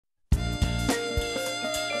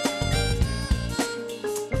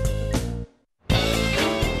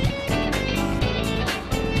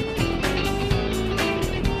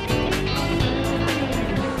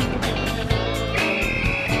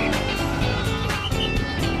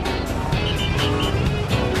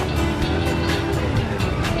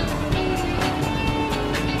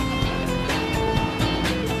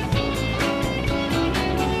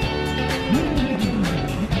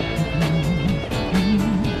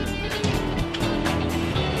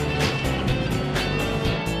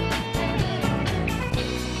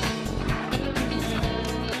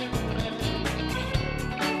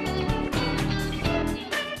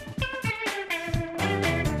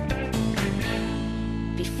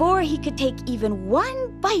before he could take even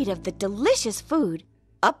one bite of the delicious food,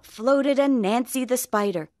 up floated a Nancy the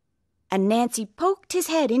spider. And Nancy poked his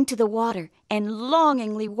head into the water and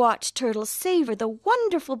longingly watched Turtle savor the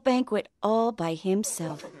wonderful banquet all by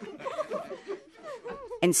himself.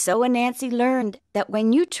 And so Nancy learned that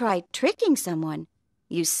when you try tricking someone,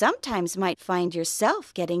 you sometimes might find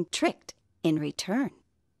yourself getting tricked in return.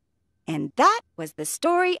 And that was the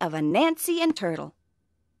story of Nancy and Turtle.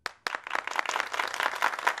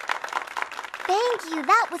 Thank you,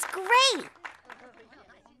 that was great.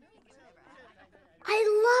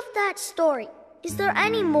 I love that story. Is there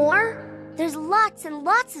any more? There's lots and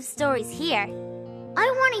lots of stories here. I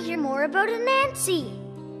want to hear more about Nancy.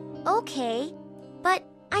 Okay, but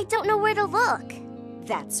I don't know where to look.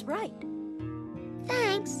 That's right.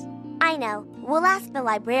 Thanks. I know. We'll ask the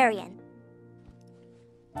librarian.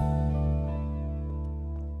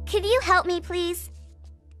 Could you help me, please?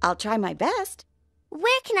 I'll try my best.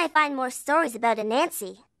 Where can I find more stories about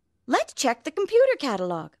Nancy? Let's check the computer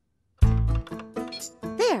catalog.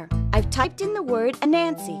 There, I've typed in the word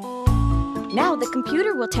Anansi. Now the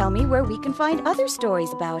computer will tell me where we can find other stories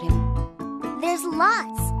about him. There's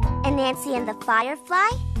lots. Anansi and the Firefly,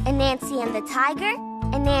 Anansi and the Tiger,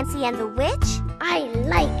 Anansi and the Witch. I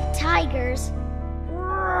like tigers.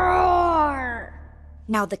 Roar!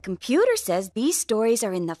 Now the computer says these stories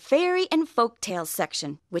are in the fairy and folk tales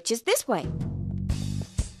section, which is this way.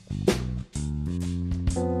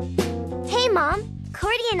 Hey, Mom.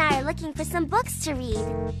 Cordy and I are looking for some books to read.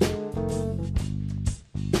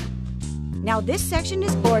 Now this section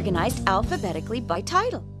is organized alphabetically by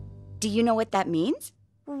title. Do you know what that means?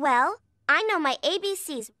 Well, I know my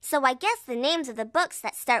ABCs, so I guess the names of the books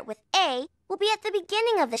that start with A will be at the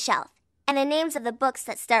beginning of the shelf, and the names of the books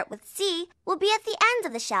that start with C will be at the end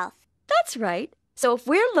of the shelf. That's right. So if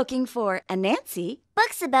we're looking for Anansi,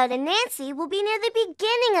 books about Anansi will be near the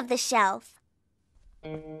beginning of the shelf.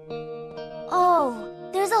 Oh,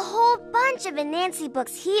 there's a whole bunch of Anansi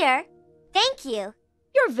books here. Thank you.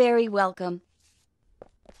 You're very welcome.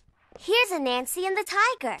 Here's Anansi and the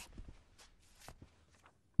Tiger.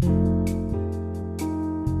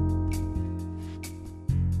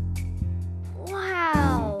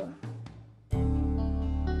 Wow.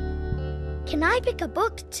 Can I pick a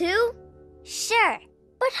book too? Sure.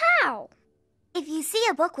 But how? If you see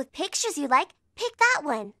a book with pictures you like, pick that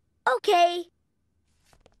one. Okay.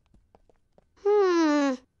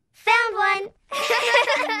 Found one!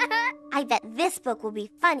 I bet this book will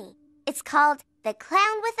be funny. It's called The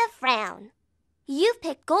Clown with a Frown. You've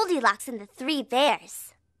picked Goldilocks and the Three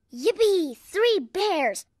Bears. Yippee! 3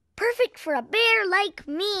 bears! Perfect for a bear like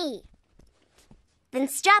me. Then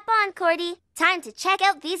strap on, Cordy. Time to check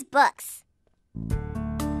out these books.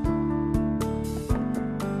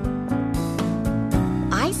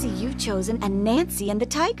 I see you've chosen Anansi and the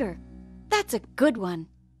Tiger. That's a good one.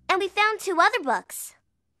 And we found 2 other books.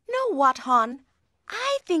 Know what, hon?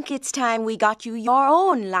 I think it's time we got you your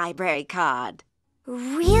own library card.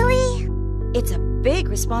 Really? It's a big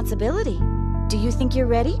responsibility. Do you think you're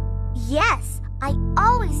ready? Yes, I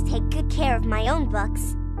always take good care of my own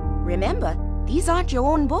books. Remember, these aren't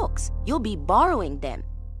your own books. You'll be borrowing them.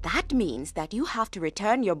 That means that you have to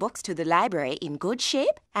return your books to the library in good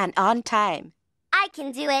shape and on time. I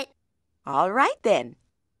can do it. All right, then.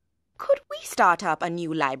 Could we start up a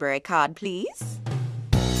new library card, please?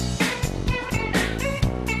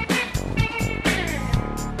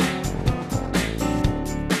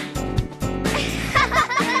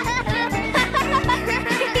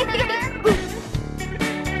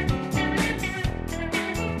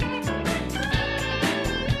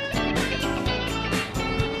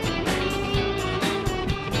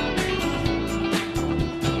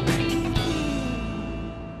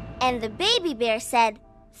 And the baby bear said,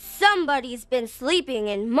 "Somebody's been sleeping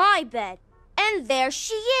in my bed." And there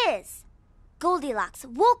she is. Goldilocks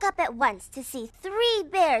woke up at once to see 3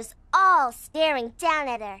 bears all staring down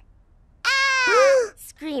at her. "Ah!"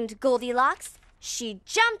 screamed Goldilocks. She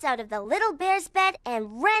jumped out of the little bear's bed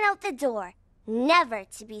and ran out the door, never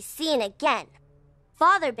to be seen again.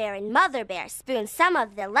 Father Bear and Mother Bear spooned some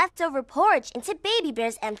of the leftover porridge into Baby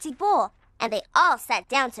Bear's empty bowl, and they all sat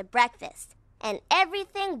down to breakfast. And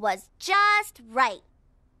everything was just right.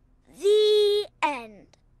 The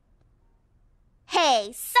end.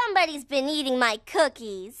 Hey, somebody's been eating my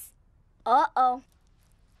cookies. Uh-oh.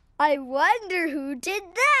 I wonder who did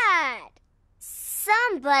that.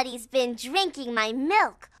 Somebody's been drinking my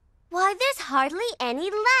milk. Why, there's hardly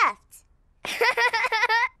any left.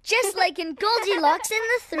 Just like in Goldilocks and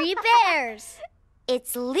the 3 bears.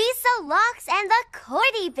 It's Lisa Locks and the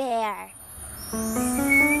Cordy Bear.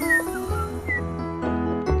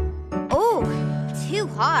 Oh, too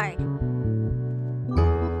hard.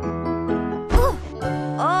 Ooh.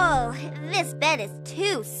 Oh, this bed is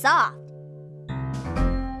too soft.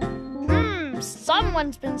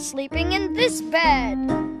 Someone's been sleeping in this bed.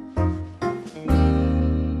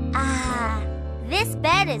 Ah, this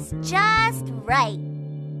bed is just right.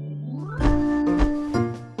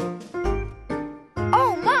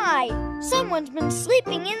 Oh my! Someone's been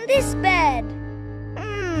sleeping in this bed.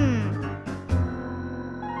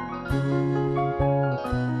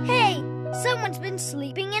 Hey, someone's been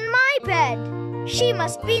sleeping in my bed. She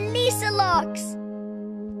must be Lisa Locks.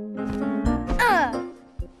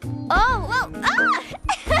 Oh, whoa, ah!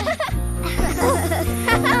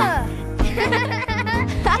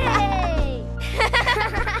 Hey!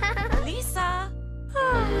 Lisa!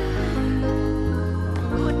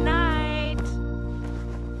 Good night.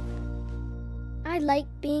 I like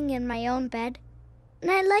being in my own bed, and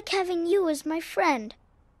I like having you as my friend.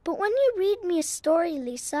 But when you read me a story,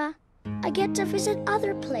 Lisa, I get to visit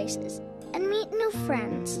other places and meet new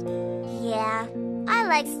friends. Yeah, I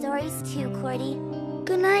like stories too, Cordy.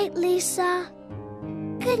 Good night, Lisa.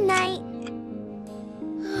 Good night.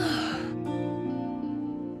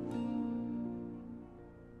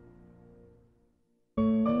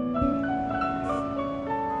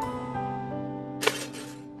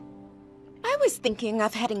 I was thinking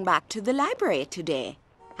of heading back to the library today.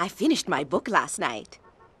 I finished my book last night.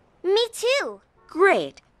 Me too.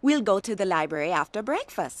 Great. We'll go to the library after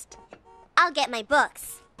breakfast. I'll get my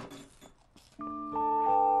books.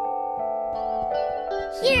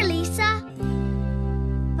 Here, Lisa.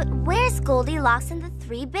 But where's Goldilocks and the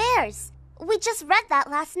Three Bears? We just read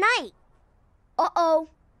that last night. Uh-oh.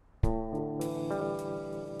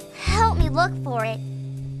 Help me look for it.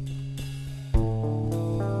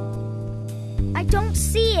 I don't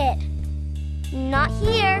see it. Not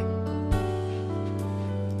here.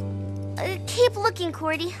 Keep looking,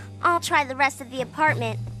 Cordy. I'll try the rest of the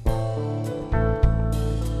apartment.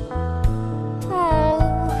 Oh.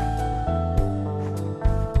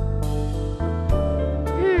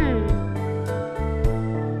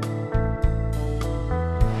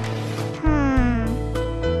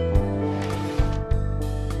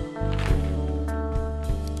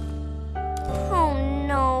 Oh,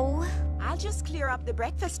 no. I'll just clear up the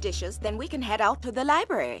breakfast dishes, then we can head out to the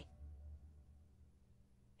library.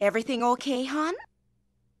 Everything okay, hon?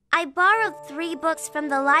 I borrowed 3 books from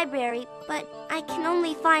the library, but I can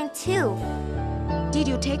only find 2. Did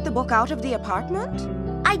you take the book out of the apartment?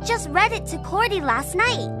 I just read it to Cordy last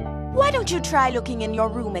night. Why don't you try looking in your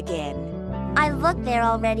room again? I looked there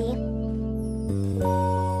already.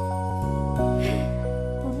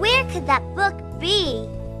 Where could that book be?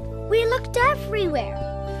 We looked everywhere.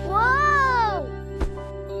 Whoa!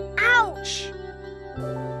 Ouch!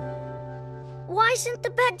 Why isn't the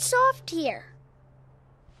bed soft here?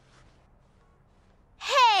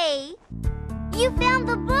 Hey! You found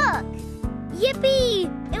the book! Yippee!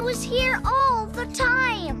 It was here all the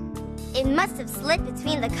time. It must have slipped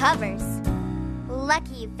between the covers.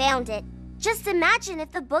 Lucky you found it. Just imagine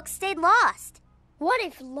if the book stayed lost. What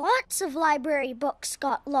if lots of library books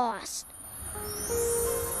got lost?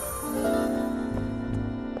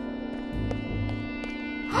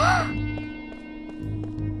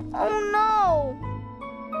 Oh no!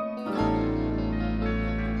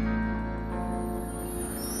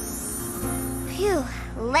 Phew,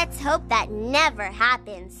 let's hope that never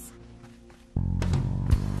happens.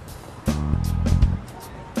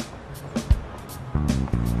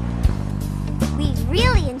 We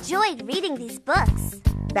really enjoyed reading these books.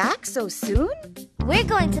 Back so soon? We're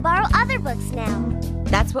going to borrow other books now.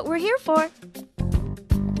 That's what we're here for.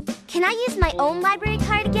 Can I use my own library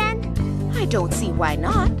card again? I don't see why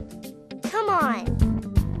not. Come on.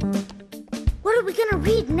 What are we gonna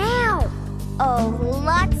read now? Oh,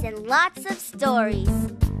 lots and lots of stories.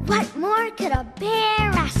 What more could a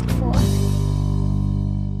bear ask